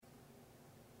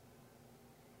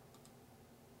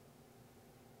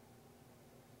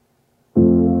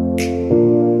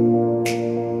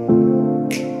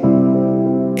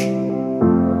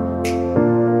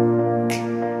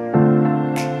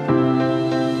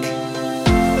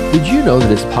Did you know that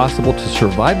it's possible to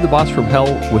survive the boss from hell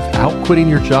without quitting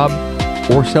your job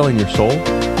or selling your soul?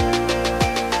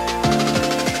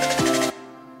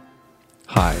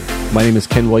 Hi, my name is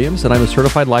Ken Williams, and I'm a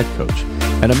certified life coach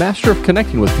and a master of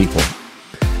connecting with people.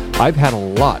 I've had a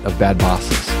lot of bad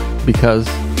bosses, because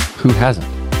who hasn't?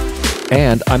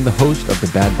 And I'm the host of the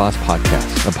Bad Boss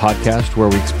Podcast, a podcast where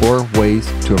we explore ways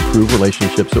to improve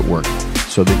relationships at work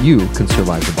so that you can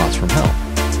survive the boss from hell.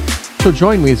 So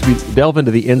join me as we delve into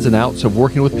the ins and outs of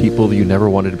working with people that you never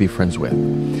wanted to be friends with.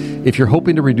 If you're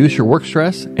hoping to reduce your work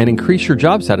stress and increase your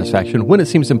job satisfaction when it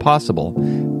seems impossible,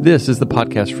 this is the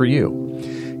podcast for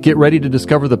you. Get ready to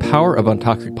discover the power of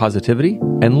untoxic positivity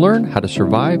and learn how to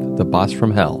survive the boss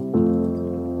from hell.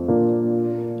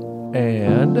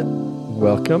 And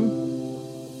welcome.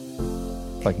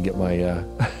 If I can get my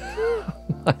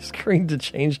my screen to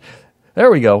change.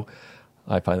 There we go.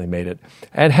 I finally made it.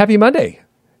 And happy Monday.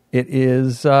 It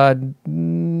is,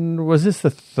 was this the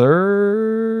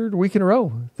third week in a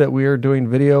row that we are doing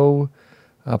video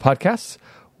podcasts?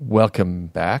 Welcome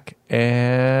back,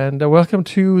 and welcome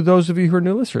to those of you who are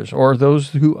new listeners, or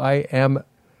those who I am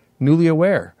newly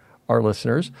aware are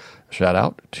listeners. Shout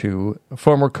out to a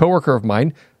former coworker of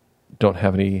mine. Don't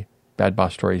have any bad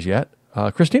boss stories yet.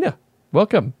 Christina,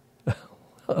 welcome.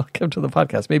 Welcome to the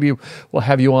podcast. Maybe we'll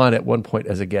have you on at one point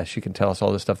as a guest. You can tell us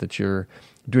all the stuff that you're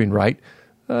doing right.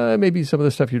 Maybe some of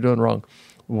the stuff you're doing wrong.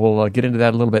 We'll get into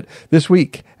that a little bit. This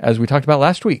week, as we talked about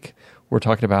last week, we're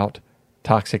talking about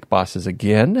toxic bosses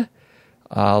again.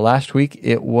 Last week,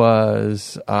 it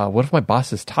was, what if my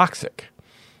boss is toxic?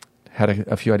 Had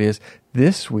a few ideas.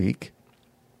 This week,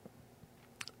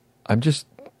 I'm just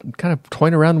kind of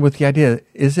toying around with the idea,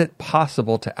 is it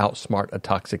possible to outsmart a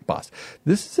toxic boss?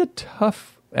 This is a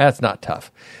tough, that's not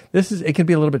tough. It can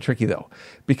be a little bit tricky though,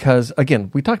 because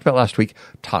again, we talked about last week,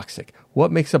 toxic. What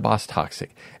makes a boss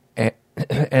toxic?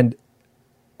 And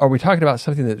are we talking about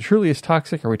something that truly is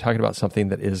toxic? Or are we talking about something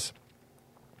that is,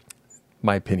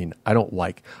 my opinion, I don't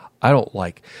like.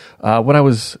 When I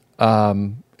was a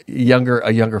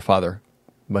younger father,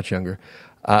 much younger,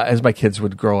 as my kids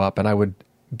would grow up and I would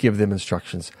give them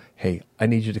instructions. Hey, I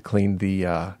need you to clean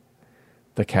the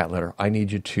cat litter. I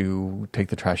need you to take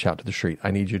the trash out to the street.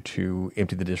 I need you to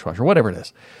empty the dishwasher, whatever it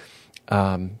is.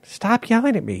 Stop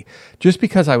yelling at me. Just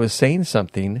because I was saying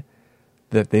something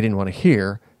that they didn't want to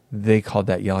hear, they called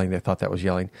that yelling. They thought that was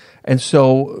yelling. And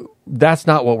so that's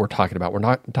not what we're talking about. We're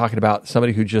not talking about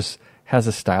somebody who just has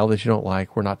a style that you don't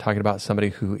like. We're not talking about somebody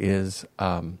who is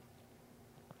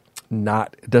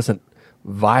doesn't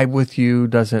vibe with you,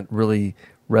 doesn't really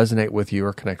resonate with you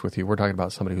or connect with you. We're talking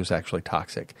about somebody who's actually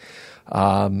toxic.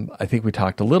 I think we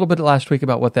talked a little bit last week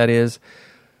about what that is,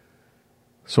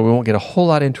 so we won't get a whole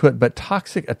lot into it. But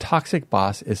a toxic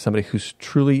boss is somebody who's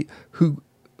truly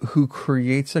who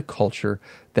creates a culture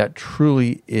that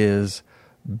truly is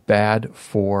bad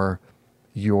for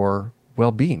your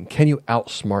well-being. Can you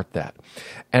outsmart that?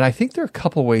 And I think there are a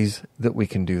couple ways that we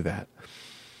can do that.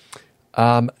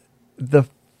 The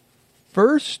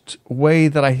first way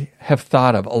that I have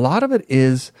thought of, a lot of it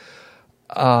is,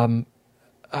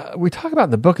 we talk about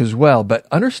in the book as well, but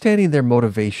understanding their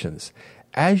motivations.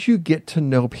 As you get to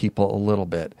know people a little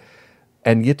bit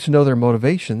and get to know their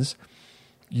motivations,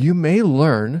 you may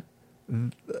learn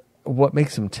what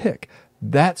makes them tick.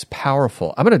 That's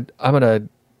powerful. Wasn't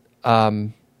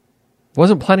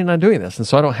planning on doing this, and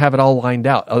so I don't have it all lined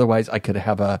out. Otherwise, I could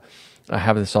have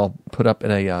this all put up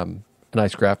in a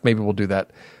nice graph. Maybe we'll do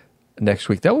that next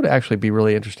week. That would actually be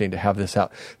really interesting to have this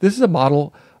out. This is a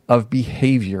model of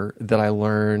behavior that I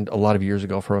learned a lot of years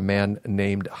ago from a man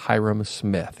named Hiram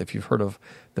Smith. If you've heard of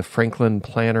the Franklin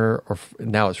Planner, or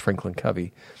now it's Franklin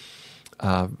Covey,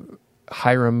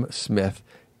 Hiram Smith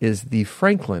is the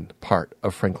Franklin part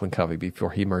of Franklin Covey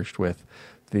before he merged with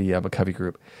the McCovey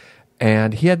Group.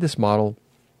 And he had this model.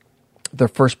 The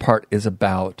first part is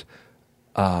about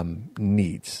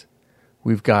needs.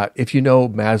 We've got, if you know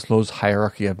Maslow's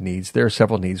hierarchy of needs, there are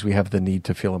several needs. We have the need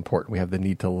to feel important. We have the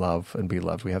need to love and be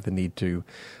loved. We have the need to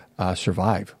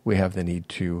survive. We have the need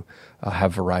to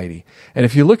have variety. And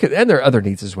if you look at, and there are other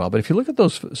needs as well, but if you look at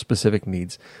those specific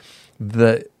needs,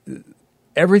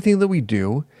 everything that we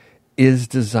do is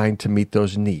designed to meet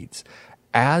those needs.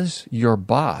 As your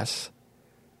boss,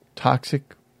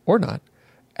 toxic or not,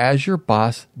 as your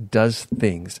boss does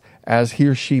things, as he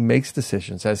or she makes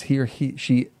decisions, as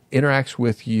she interacts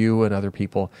with you and other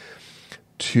people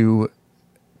and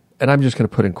I'm just going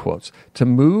to put in quotes, to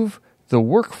move the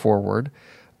work forward,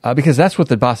 because that's what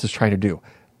the boss is trying to do.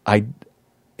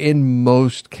 In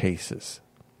most cases,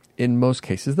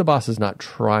 the boss is not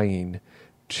trying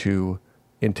to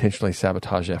intentionally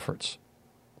sabotage efforts.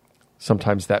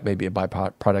 Sometimes that may be a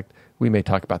byproduct. We may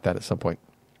talk about that at some point.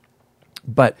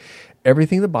 But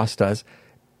everything the boss does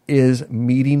is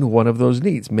meeting one of those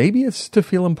needs. Maybe it's to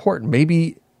feel important.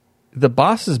 Maybe the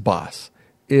boss's boss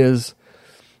is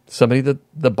somebody that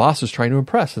the boss is trying to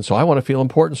impress. And so I want to feel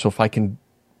important. So if I can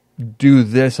do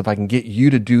this, if I can get you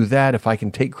to do that, if I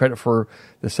can take credit for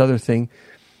this other thing,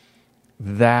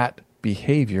 that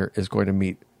behavior is going to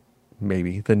meet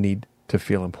maybe the need to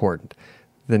feel important,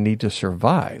 the need to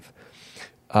survive.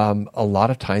 A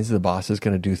lot of times the boss is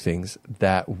going to do things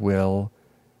that will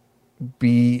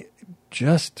be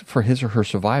just for his or her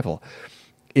survival.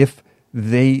 If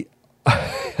they,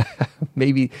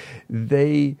 maybe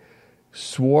they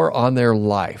swore on their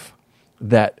life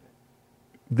that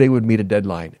they would meet a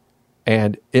deadline,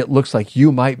 and it looks like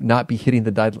you might not be hitting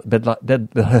the deadline.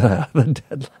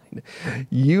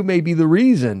 You may be the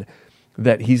reason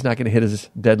that he's not going to hit his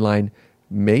deadline.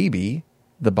 Maybe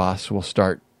the boss will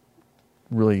start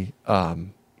really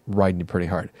riding you pretty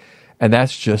hard. And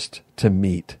that's just to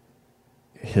meet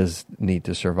his need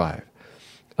to survive.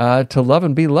 To love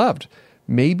and be loved.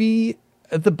 Maybe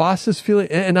the boss is feeling,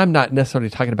 and I'm not necessarily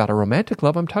talking about a romantic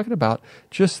love, I'm talking about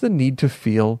just the need to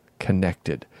feel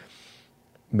connected.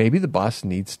 Maybe the boss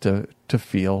needs to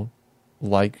feel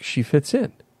like she fits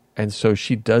in. And so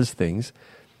she does things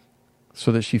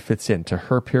so that she fits in to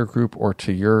her peer group or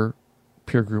to your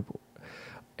peer group.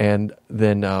 And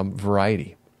then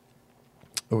variety.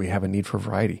 We have a need for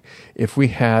variety. If we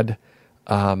had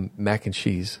mac and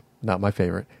cheese, not my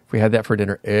favorite, if we had that for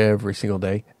dinner every single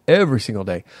day,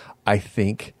 I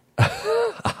think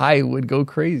I would go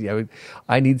crazy.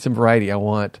 I need some variety. I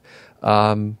want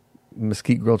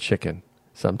mesquite grilled chicken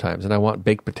sometimes, and I want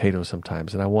baked potatoes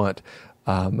sometimes, and I want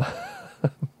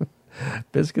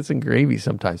biscuits and gravy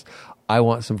sometimes. I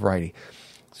want some variety.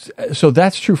 So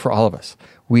that's true for all of us.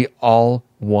 We all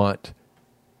want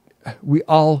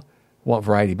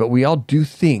variety, but we all do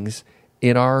things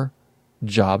in our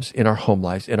jobs, in our home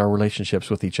lives, in our relationships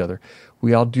with each other.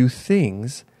 We all do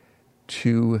things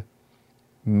to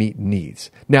meet needs.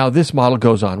 Now, this model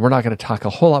goes on. We're not going to talk a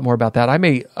whole lot more about that. I'm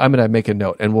going to make a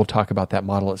note, and we'll talk about that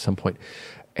model at some point,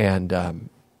 and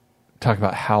talk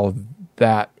about how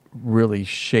that really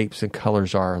shapes and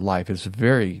colors our life. It's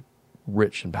very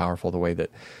rich and powerful the way that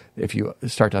if you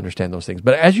start to understand those things.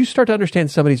 But as you start to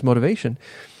understand somebody's motivation,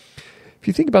 if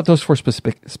you think about those four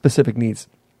specific needs,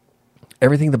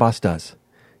 everything the boss does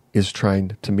is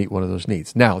trying to meet one of those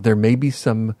needs. Now, there may be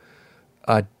some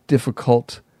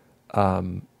difficult,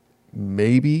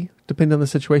 maybe, depending on the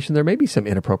situation, there may be some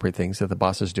inappropriate things that the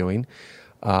boss is doing,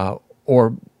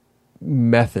 or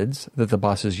methods that the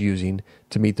boss is using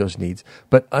to meet those needs.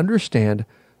 But understand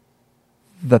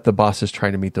that the boss is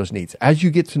trying to meet those needs. As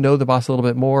you get to know the boss a little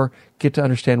bit more, get to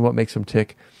understand what makes him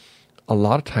tick, a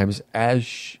lot of times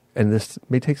and this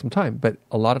may take some time, but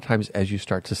a lot of times as you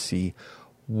start to see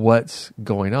what's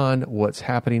going on, what's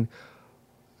happening,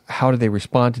 how do they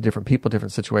respond to different people,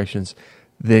 different situations,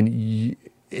 then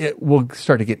it will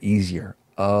start to get easier.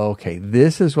 Okay,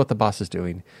 this is what the boss is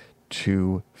doing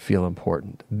to feel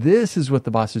important. This is what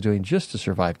the boss is doing just to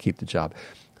survive, keep the job.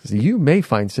 So you may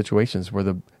find situations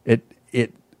where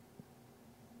it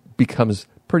becomes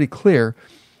pretty clear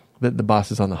that the boss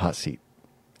is on the hot seat.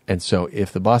 And so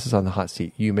if the boss is on the hot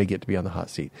seat, you may get to be on the hot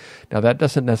seat. Now, that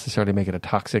doesn't necessarily make it a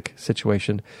toxic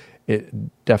situation.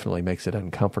 It definitely makes it an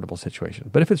uncomfortable situation.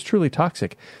 But if it's truly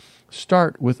toxic,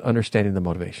 start with understanding the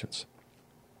motivations.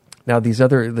 Now, these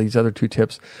other two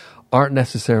tips aren't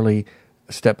necessarily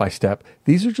step by step.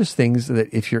 These are just things that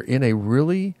if you're in a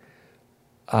really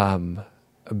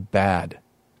bad,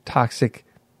 toxic,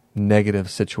 negative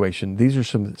situation, these are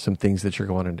some things that you're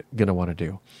going to want to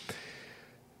do.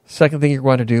 Second thing you're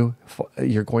going to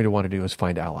want to do is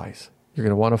find allies. You're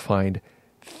going to want to find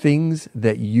things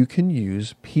that you can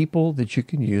use, people that you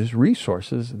can use,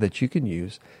 resources that you can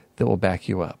use that will back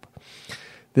you up.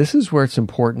 This is where it's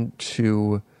important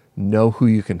to know who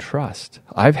you can trust.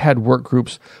 I've had work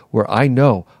groups where I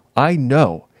know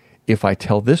if I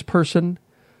tell this person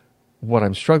what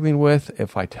I'm struggling with,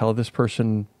 if I tell this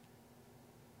person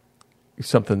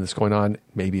something that's going on,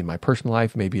 maybe in my personal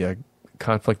life, maybe a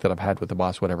conflict that I've had with the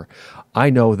boss, whatever, I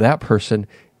know that person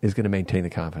is going to maintain the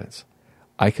confidence.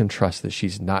 I can trust that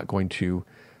she's not going to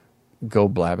go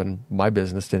blabbing my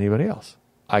business to anybody else.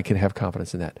 I can have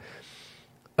confidence in that.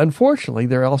 Unfortunately,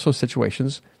 there are also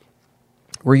situations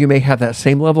where you may have that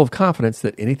same level of confidence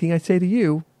that anything I say to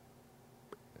you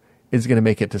is going to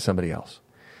make it to somebody else.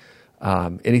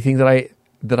 Anything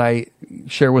that I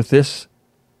share with this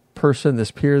person, this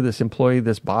peer, this employee,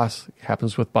 this boss,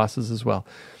 happens with bosses as well,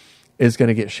 is going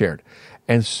to get shared.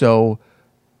 And so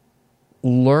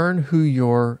learn who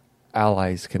your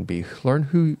allies can be. Learn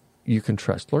who you can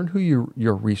trust. Learn who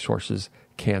your resources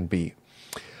can be.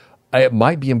 It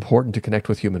might be important to connect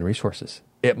with human resources.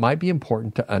 It might be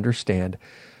important to understand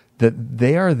that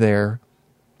they are there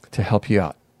to help you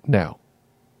out. Now,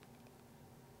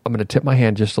 I'm going to tip my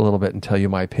hand just a little bit and tell you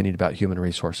my opinion about human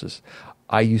resources.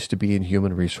 I used to be in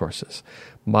human resources.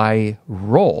 My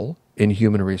role in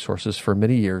human resources for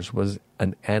many years was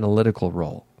an analytical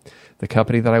role. The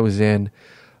company that I was in,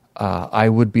 I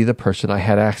would be the person, I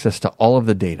had access to all of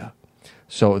the data.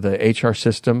 So the HR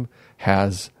system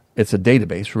it's a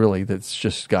database really that's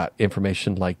just got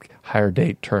information like hire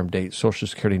date, term date, social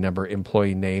security number,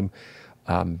 employee name,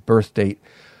 birth date,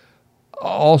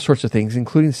 all sorts of things,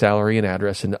 including salary and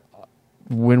address, and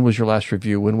when was your last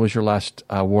review, when was your last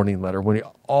warning letter,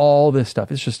 all this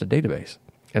stuff. It's just a database.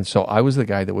 And so I was the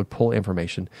guy that would pull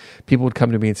information. People would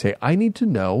come to me and say, I need to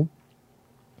know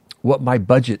what my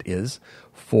budget is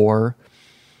for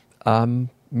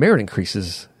merit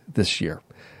increases this year.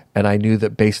 And I knew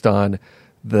that based on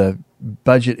the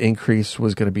budget increase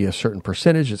was going to be a certain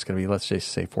percentage. It's going to be, let's just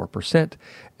say 4%.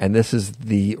 And this is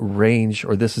the range,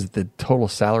 or this is the total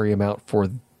salary amount for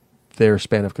their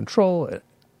span of control.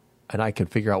 And I could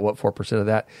figure out what 4% of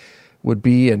that would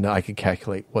be, and I could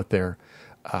calculate what their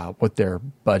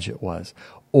budget was.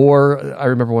 Or I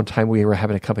remember one time we were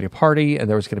having a company party, and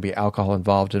there was going to be alcohol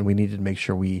involved, and we needed to make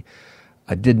sure we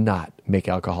did not make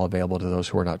alcohol available to those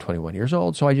who are not 21 years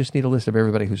old. So I just need a list of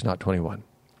everybody who's not 21.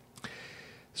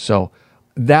 So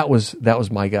that was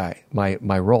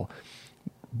my role.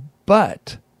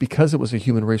 But because it was a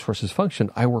human resources function,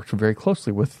 I worked very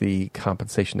closely with the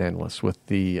compensation analysts, with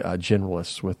the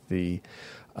generalists, with the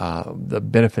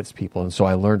benefits people, and so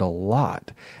I learned a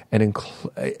lot, and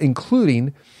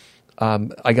including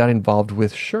I got involved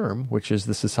with SHRM, which is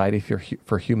the Society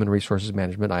for Human Resources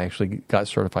Management. I actually got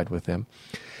certified with them,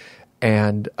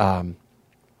 and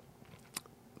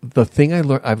the thing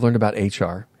I've learned about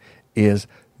HR is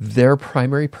their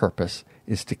primary purpose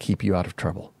is to keep you out of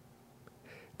trouble.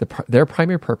 Their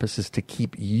primary purpose is to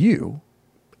keep you,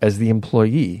 as the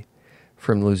employee,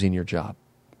 from losing your job.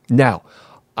 Now,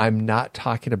 I'm not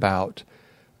talking about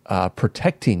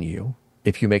protecting you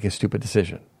if you make a stupid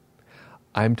decision.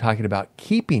 I'm talking about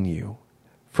keeping you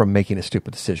from making a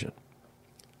stupid decision.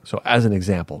 So as an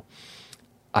example,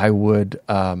 I would,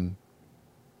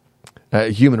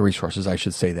 human resources, I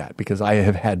should say that, because I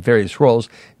have had various roles,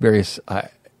 various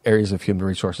areas of human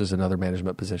resources and other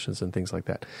management positions and things like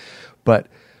that. But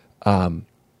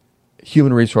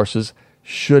human resources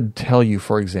should tell you,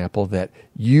 for example, that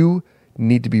you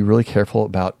need to be really careful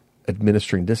about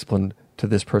administering discipline to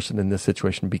this person in this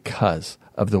situation because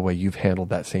of the way you've handled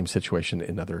that same situation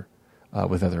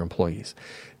with other employees.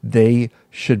 They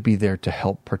should be there to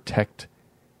help protect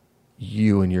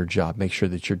you and your job, make sure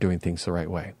that you're doing things the right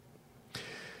way.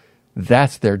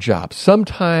 That's their job.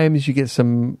 Sometimes you get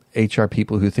some HR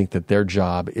people who think that their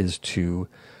job is to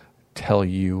tell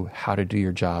you how to do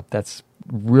your job. That's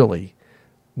really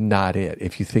not it.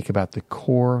 If you think about the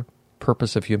core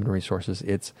purpose of human resources,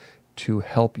 it's to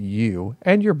help you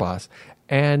and your boss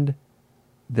and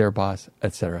their boss,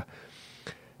 etc.,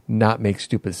 not make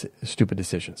stupid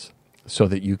decisions, so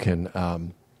that you can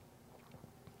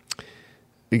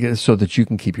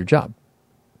keep your job,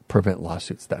 prevent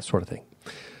lawsuits, that sort of thing.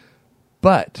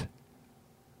 But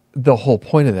the whole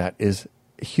point of that is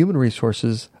human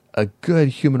resources. A good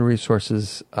human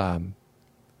resources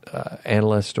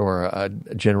analyst or a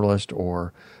generalist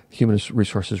or human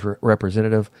resources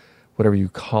representative, whatever you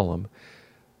call them,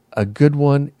 a good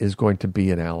one is going to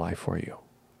be an ally for you.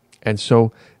 And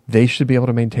so they should be able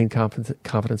to maintain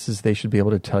confidences. They should be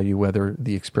able to tell you whether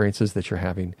the experiences that you're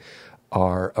having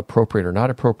are appropriate or not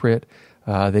appropriate.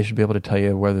 They should be able to tell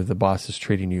you whether the boss is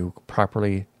treating you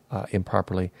properly,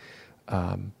 improperly,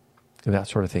 and that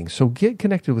sort of thing. So get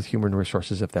connected with human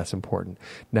resources if that's important.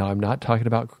 Now, I'm not talking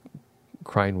about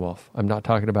crying wolf. I'm not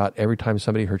talking about every time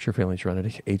somebody hurts your feelings, you're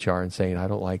running to HR and saying, I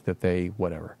don't like that they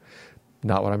whatever.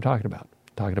 Not what I'm talking about.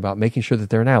 I'm talking about making sure that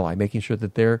they're an ally, making sure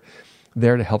that they're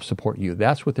there to help support you.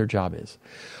 That's what their job is.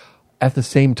 At the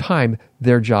same time,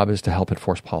 their job is to help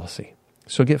enforce policy.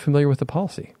 So get familiar with the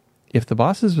policy. If the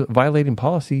boss is violating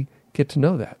policy, get to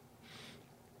know that.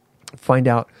 Find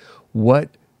out what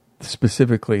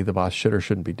specifically the boss should or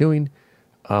shouldn't be doing.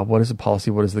 What is the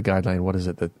policy? What is the guideline? What is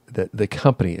it that the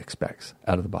company expects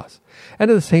out of the boss?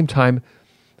 And at the same time,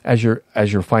 as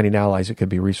you're finding allies, it could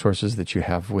be resources that you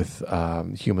have with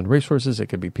human resources. It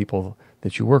could be people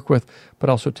that you work with, but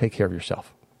also take care of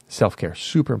yourself. Self-care,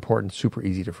 super important, super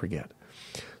easy to forget.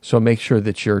 So make sure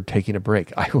that you're taking a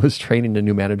break. I was training a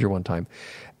new manager one time,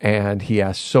 And he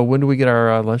asked, so when do we get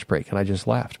our lunch break? And I just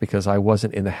laughed because I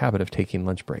wasn't in the habit of taking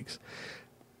lunch breaks.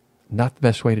 Not the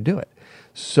best way to do it.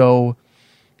 So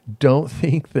don't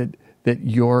think that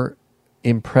you're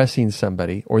impressing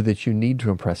somebody or that you need to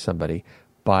impress somebody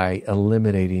by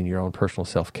eliminating your own personal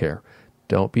self-care.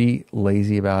 Don't be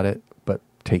lazy about it, but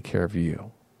take care of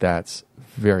you. That's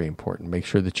very important. Make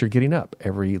sure that you're getting up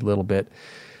every little bit.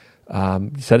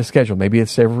 Set a schedule. Maybe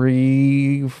it's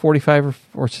every 45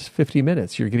 or 50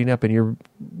 minutes. You're getting up and you're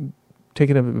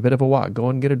taking a bit of a walk. Go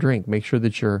and get a drink. Make sure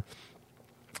that you're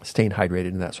staying hydrated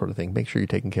and that sort of thing. Make sure you're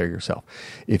taking care of yourself.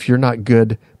 If you're not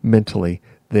good mentally,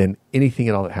 then anything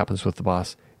at all that happens with the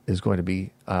boss is going to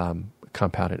be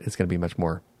compounded. It's going to be much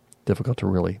more difficult to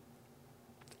really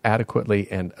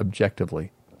adequately and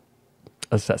objectively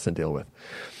assess and deal with.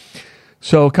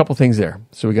 So a couple things there.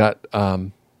 So we got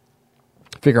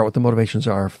figure out what the motivations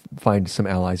are, find some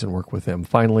allies and work with them.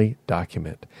 Finally,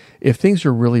 document. If things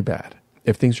are really bad,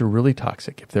 if things are really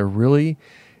toxic, if they're really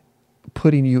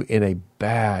putting you in a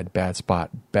bad spot,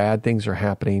 bad things are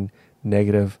happening,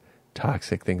 negative,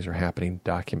 toxic things are happening,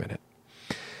 document it.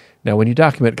 Now, when you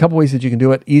document, a couple ways that you can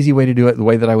do it. Easy way to do it, the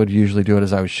way that I would usually do it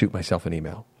is I would shoot myself an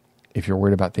email. If you're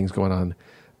worried about things going on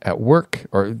at work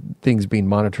or things being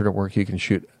monitored at work, you can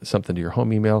shoot something to your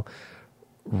home email,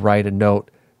 write a note,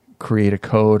 create a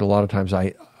code. A lot of times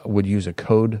I would use a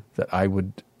code that I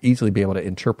would easily be able to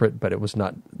interpret, but it was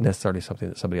not necessarily something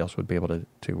that somebody else would be able to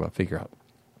figure out.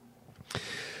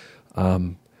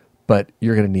 But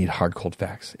you're going to need hard, cold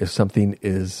facts. If something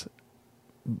is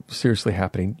seriously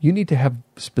happening, you need to have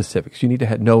specifics. You need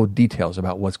to know details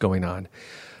about what's going on.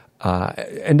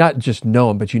 And not just know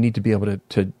them, but you need to be able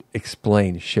to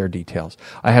explain, share details.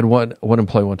 I had one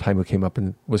employee one time who came up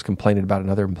and was complaining about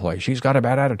another employee. She's got a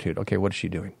bad attitude. Okay, what is she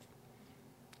doing?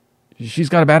 She's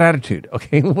got a bad attitude.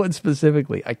 Okay, what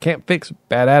specifically? I can't fix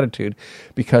bad attitude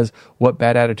because what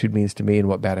bad attitude means to me and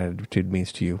what bad attitude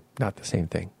means to you, not the same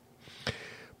thing.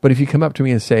 But if you come up to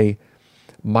me and say,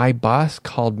 my boss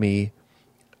called me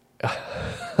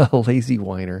a lazy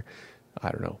whiner,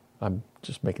 I don't know, I'm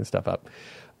just making stuff up.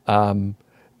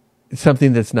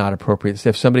 Something that's not appropriate.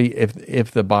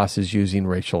 If the boss is using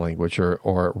racial language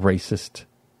or racist,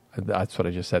 that's what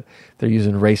I just said. If they're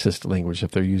using racist language,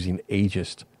 if they're using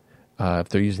ageist, if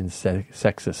they're using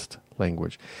sexist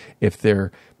language, if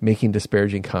they're making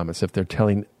disparaging comments, if they're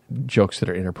telling jokes that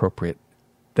are inappropriate,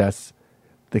 that's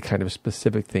the kind of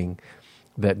specific thing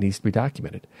that needs to be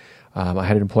documented. I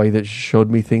had an employee that showed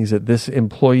me things that this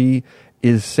employee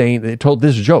is saying. They told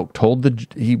this joke.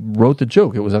 He wrote the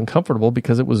joke. It was uncomfortable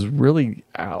because it was really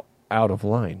out of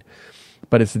line.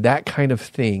 But it's that kind of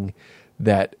thing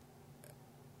that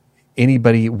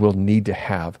anybody will need to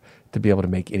have to be able to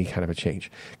make any kind of a change.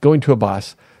 Going to a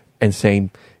boss and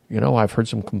saying, I've heard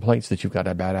some complaints that you've got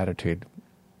a bad attitude.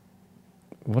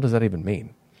 What does that even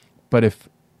mean? But if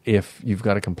you've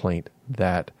got a complaint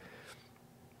that,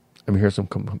 here's some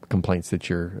complaints that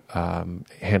you're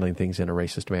handling things in a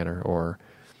racist manner or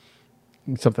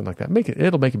something like that.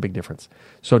 It'll make a big difference.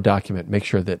 So document. Make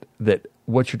sure that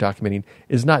what you're documenting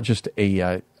is not just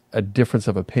a difference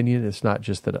of opinion. It's not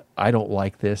just that I don't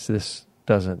like this. This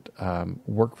doesn't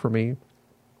work for me.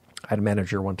 I had a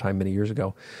manager one time many years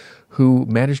ago who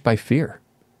managed by fear.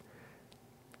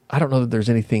 I don't know that there's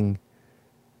anything.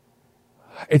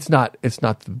 It's not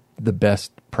the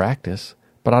best practice.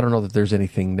 But I don't know that there's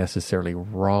anything necessarily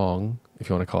wrong, if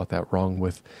you want to call it that, wrong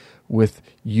with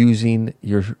using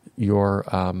your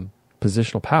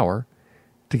positional power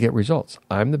to get results.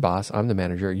 I'm the boss. I'm the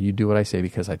manager. You do what I say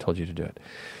because I told you to do it.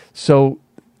 So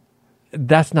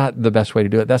that's not the best way to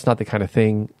do it. That's not the kind of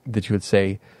thing that you would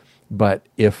say. But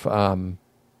if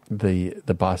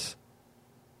the boss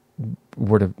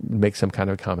were to make some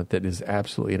kind of comment that is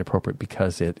absolutely inappropriate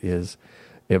because it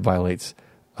violates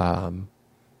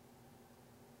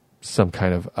some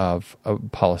kind of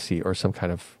policy or some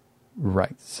kind of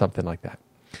right, something like that,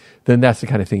 then that's the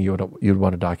kind of thing you'd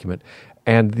want to document.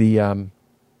 And the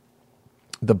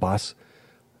boss,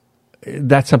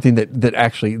 that's something that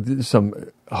actually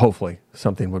hopefully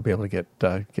something would be able to get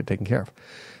taken care of.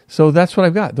 So that's what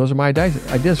I've got. Those are my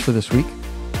ideas for this week.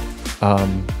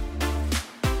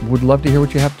 Would love to hear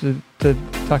what you have to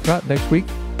talk about next week.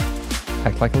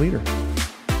 Act like a leader.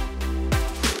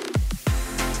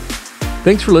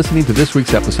 Thanks for listening to this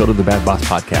week's episode of the Bad Boss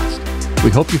Podcast.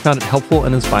 We hope you found it helpful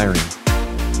and inspiring.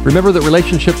 Remember that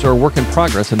relationships are a work in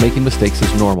progress and making mistakes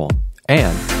is normal.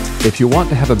 And if you want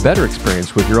to have a better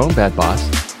experience with your own bad boss,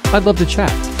 I'd love to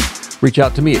chat. Reach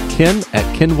out to me at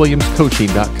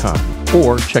ken@kenwilliamscoaching.com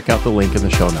or check out the link in the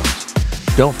show notes.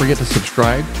 Don't forget to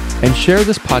subscribe and share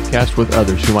this podcast with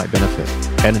others who might benefit.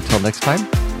 And until next time,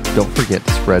 don't forget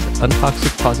to spread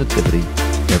untoxic positivity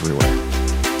everywhere.